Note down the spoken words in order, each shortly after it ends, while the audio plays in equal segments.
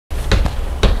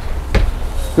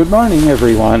Good morning,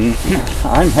 everyone.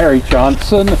 I'm Harry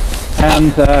Johnson,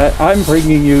 and I'm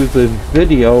bringing you the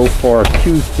video for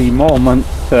Tuesday Moment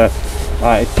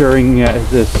during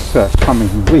this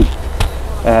coming week.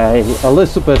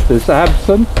 Elizabeth is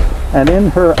absent, and in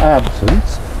her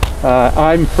absence,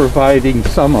 I'm providing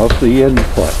some of the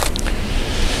input.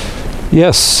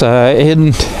 Yes,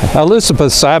 in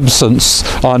Elizabeth's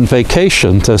absence on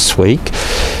vacation this week,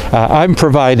 I'm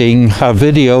providing a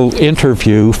video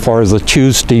interview for the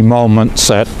Tuesday Moments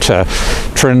at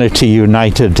Trinity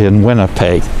United in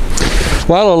Winnipeg.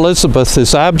 While Elizabeth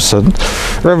is absent,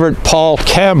 Reverend Paul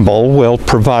Campbell will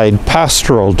provide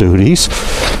pastoral duties,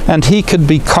 and he can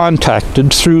be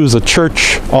contacted through the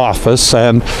church office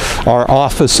and our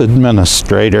office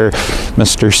administrator,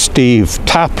 Mr. Steve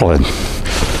Taplin.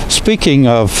 Speaking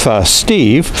of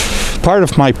Steve, part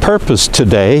of my purpose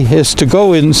today is to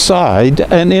go inside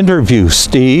and interview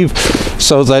Steve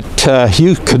so that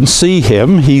you can see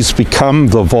him. He's become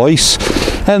the voice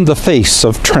and the face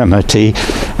of Trinity,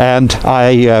 and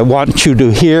I want you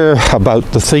to hear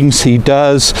about the things he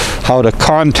does, how to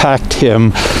contact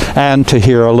him, and to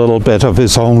hear a little bit of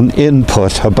his own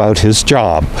input about his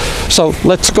job. So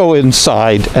let's go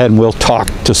inside and we'll talk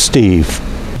to Steve.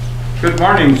 Good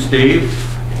morning, Steve.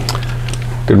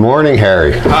 Good morning,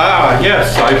 Harry.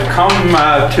 Yes, I've come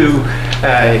to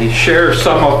share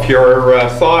some of your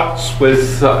thoughts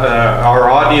with our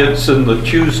audience in the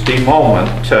Tuesday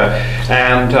Moment.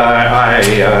 And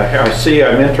I see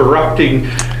I'm interrupting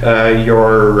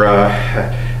your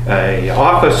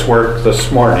office work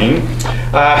this morning.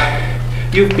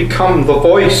 You've become the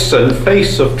voice and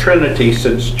face of Trinity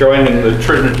since joining the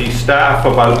Trinity staff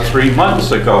about 3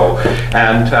 months ago.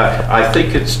 And I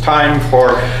think it's time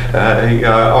for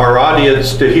our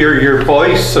audience to hear your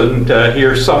voice and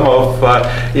hear some of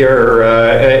your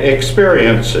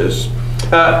experiences.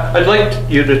 I'd like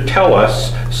you to tell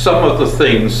us some of the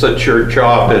things that your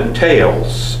job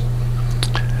entails.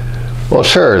 Well,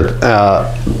 sure.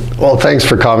 Well, thanks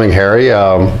for coming, Harry.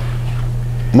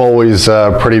 I'm always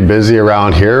pretty busy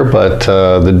around here, but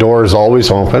the door is always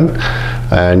open,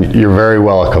 and you're very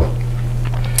welcome.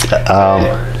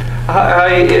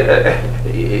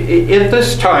 In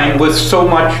this time, with so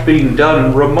much being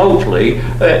done remotely,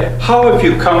 how have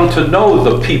you come to know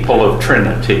the people of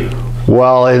Trinity?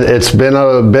 Well, it's been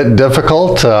a bit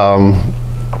difficult.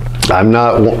 I'm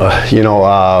not,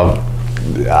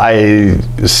 I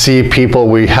see people,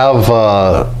 we have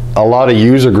a lot of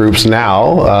user groups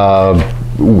now,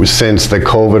 since the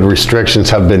COVID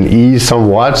restrictions have been eased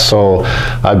somewhat, so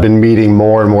I've been meeting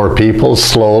more and more people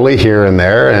slowly here and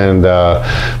there, and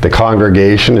the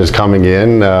congregation is coming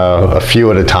in a few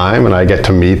at a time, and I get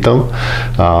to meet them,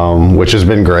 which has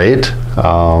been great.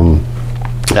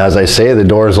 As I say, the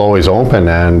door is always open,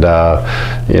 and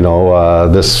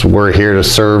we're here to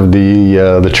serve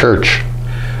the church.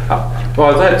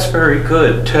 Well, that's very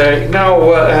good. Now,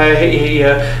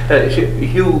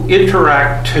 you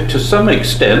interact to some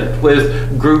extent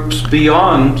with groups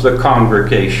beyond the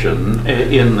congregation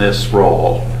in this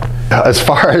role. As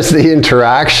far as the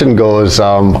interaction goes,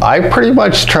 I pretty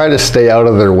much try to stay out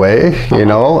of their way,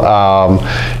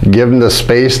 give them the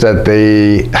space that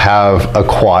they have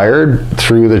acquired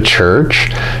through the church,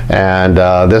 and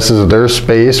this is their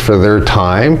space for their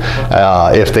time.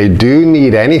 If they do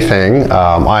need anything,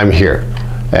 I'm here.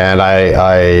 And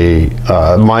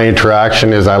my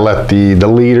interaction is I let the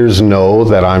leaders know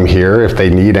that I'm here if they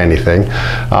need anything.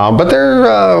 But they're,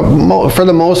 for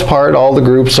the most part, all the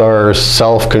groups are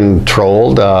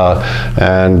self-controlled,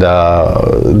 and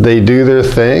they do their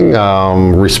thing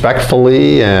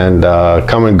respectfully and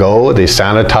come and go. They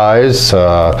sanitize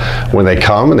when they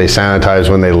come, and they sanitize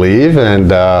when they leave,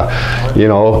 and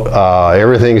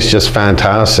everything's just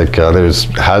fantastic.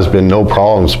 Has been no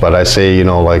problems, but I say,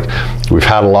 we've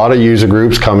had a lot of user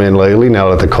groups come in lately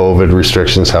now that the COVID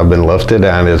restrictions have been lifted,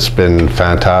 and it's been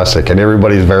fantastic, and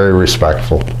everybody's very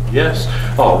respectful. Yes,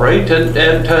 all right.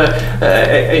 And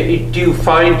do you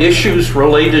find issues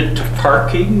related to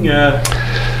parking?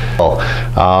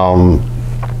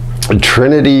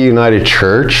 Trinity United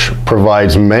Church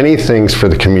provides many things for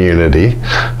the community.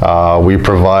 We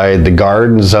provide the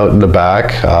gardens out in the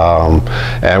back,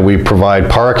 and we provide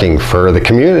parking for the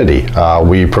community.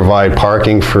 We provide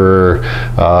parking for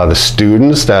the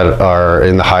students that are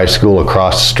in the high school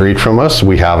across the street from us.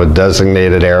 We have a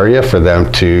designated area for them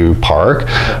to park,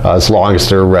 as long as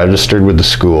they're registered with the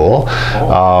school.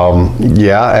 And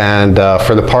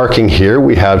for the parking here,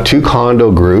 we have 2 condo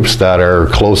groups that are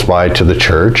close by to the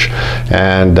church.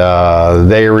 and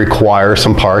they require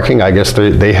some parking. I guess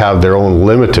they have their own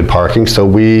limited parking, so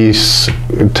we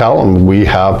tell them we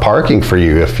have parking for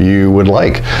you if you would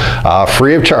like,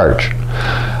 free of charge.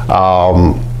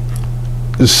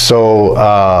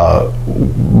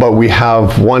 But we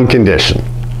have one condition.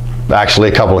 Actually,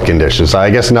 a couple of conditions. I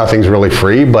guess nothing's really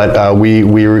free, but we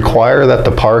require that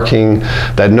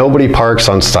that nobody parks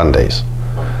on Sundays,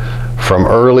 from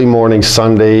early morning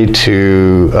Sunday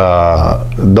to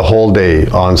the whole day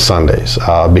on Sundays,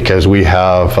 because we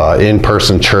have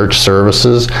in-person church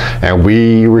services, and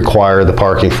we require the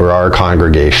parking for our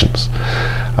congregations.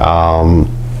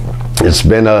 It's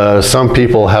been some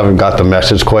people haven't got the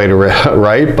message quite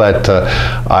right, but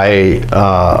I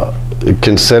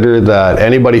consider that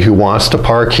anybody who wants to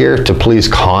park here to please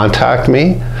contact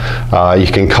me. You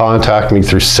can contact me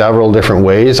through several different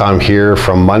ways. I'm here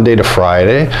from Monday to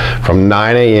Friday from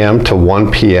 9 a.m. to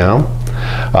 1 p.m.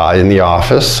 In the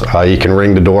office. You can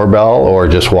ring the doorbell or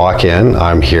just walk in.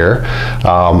 I'm here.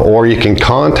 Or you can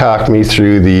contact me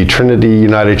through the Trinity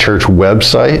United Church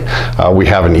website. We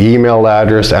have an email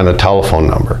address and a telephone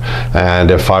number.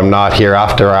 And if I'm not here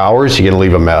after hours, you can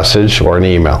leave a message or an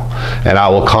email. And I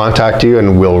will contact you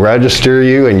and we'll register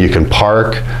you, and you can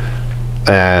park,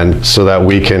 and so that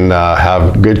we can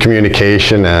have good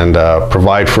communication and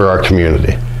provide for our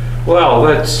community. Well,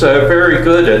 that's very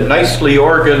good and nicely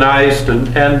organized,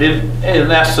 and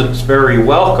in essence very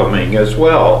welcoming as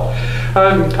well.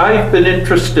 I've been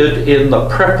interested in the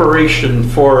preparation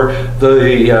for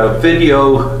the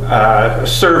video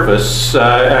service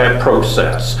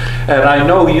process, and I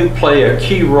know you play a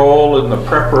key role in the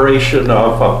preparation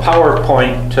of a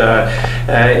PowerPoint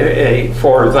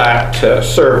for that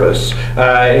service.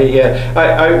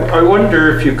 I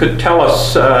wonder if you could tell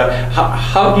us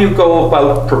how do you go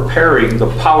about preparing the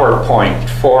PowerPoint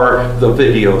for the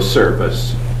video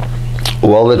service?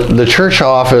 Well, the church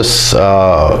office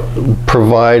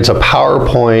provides a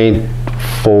PowerPoint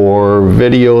for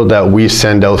video that we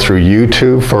send out through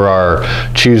YouTube for our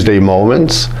Tuesday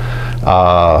moments,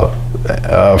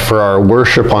 for our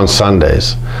worship on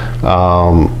Sundays.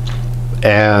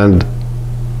 And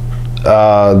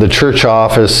the church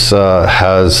office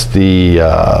has the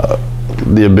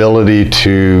ability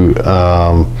to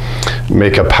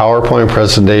make a PowerPoint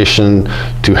presentation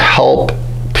to help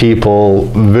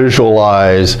people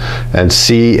visualize and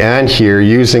see and hear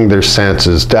using their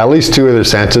senses, at least two of their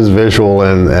senses, visual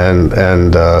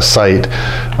and sight,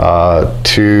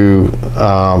 to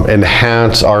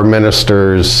enhance our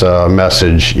minister's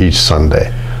message each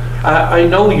Sunday. I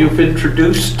know you've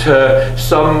introduced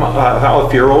some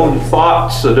of your own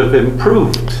thoughts that have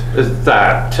improved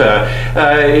that.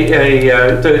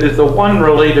 The one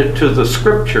related to the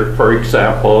scripture, for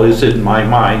example, is in my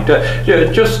mind.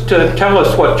 Just tell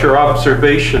us what your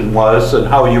observation was and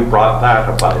how you brought that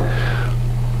about.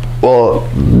 Well,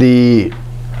 the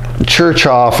church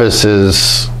office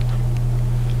is,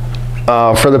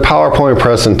 for the PowerPoint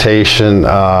presentation,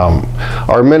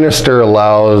 our minister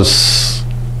allows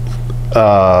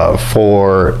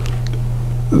to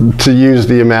use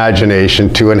the imagination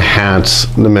to enhance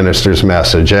the minister's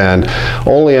message, and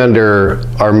only under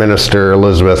our minister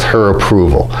Elizabeth, her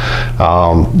approval.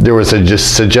 There was a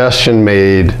suggestion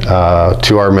made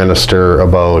to our minister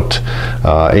about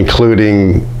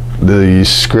including the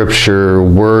scripture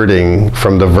wording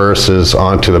from the verses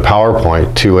onto the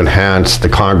PowerPoint to enhance the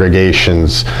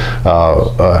congregation's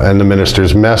and the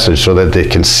minister's message so that they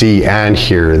can see and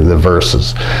hear the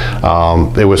verses.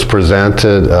 It was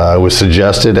presented, it was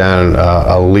suggested, and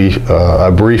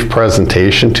a brief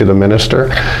presentation to the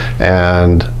minister,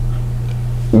 and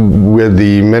with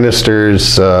the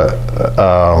minister's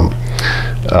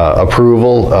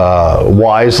approval,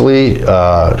 wisely,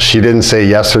 she didn't say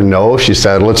yes or no. She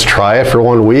said, let's try it for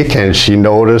 1 week, and she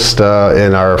noticed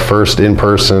in our first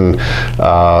in-person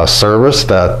service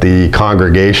that the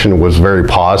congregation was very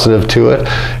positive to it,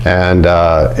 and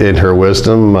in her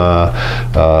wisdom,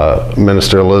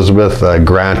 Minister Elizabeth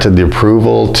granted the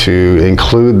approval to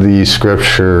include the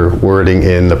scripture wording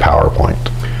in the PowerPoint.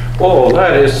 Oh,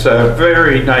 that is a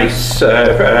very nice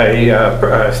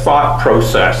thought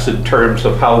process in terms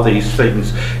of how these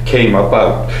things came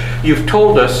about. You've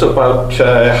told us about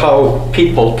how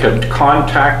people can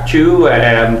contact you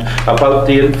and about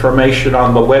the information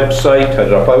on the website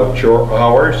and about your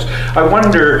hours. I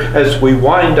wonder, as we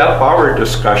wind up our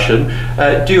discussion,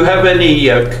 do you have any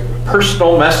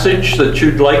personal message that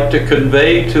you'd like to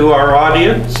convey to our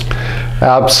audience?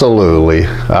 Absolutely.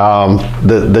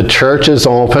 The church is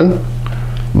open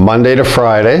Monday to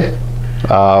Friday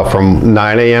from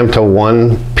 9 a.m. to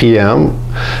 1 p.m.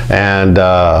 and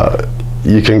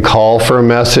you can call for a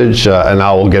message, and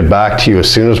I will get back to you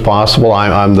as soon as possible.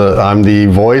 I'm the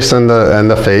voice and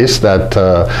the face that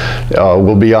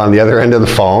will be on the other end of the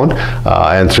phone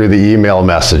and through the email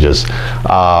messages.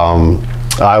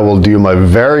 I will do my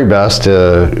very best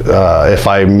to, if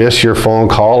I miss your phone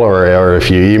call or if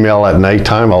you email at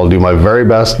nighttime, I'll do my very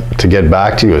best to get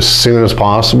back to you as soon as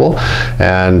possible.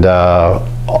 And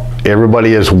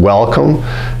everybody is welcome,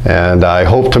 and I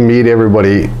hope to meet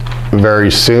everybody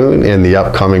very soon in the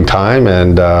upcoming time,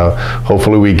 and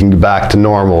hopefully we can get back to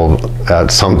normal at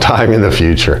some time in the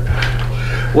future.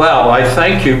 Well, I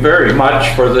thank you very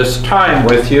much for this time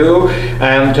with you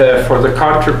and for the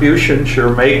contributions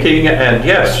you're making. And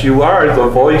yes, you are the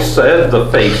voice and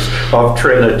the face of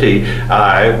Trinity.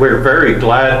 We're very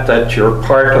glad that you're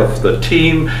part of the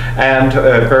team, and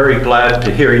very glad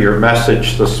to hear your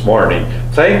message this morning.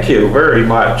 Thank you very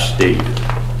much, Steve.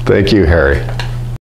 Thank you, Harry.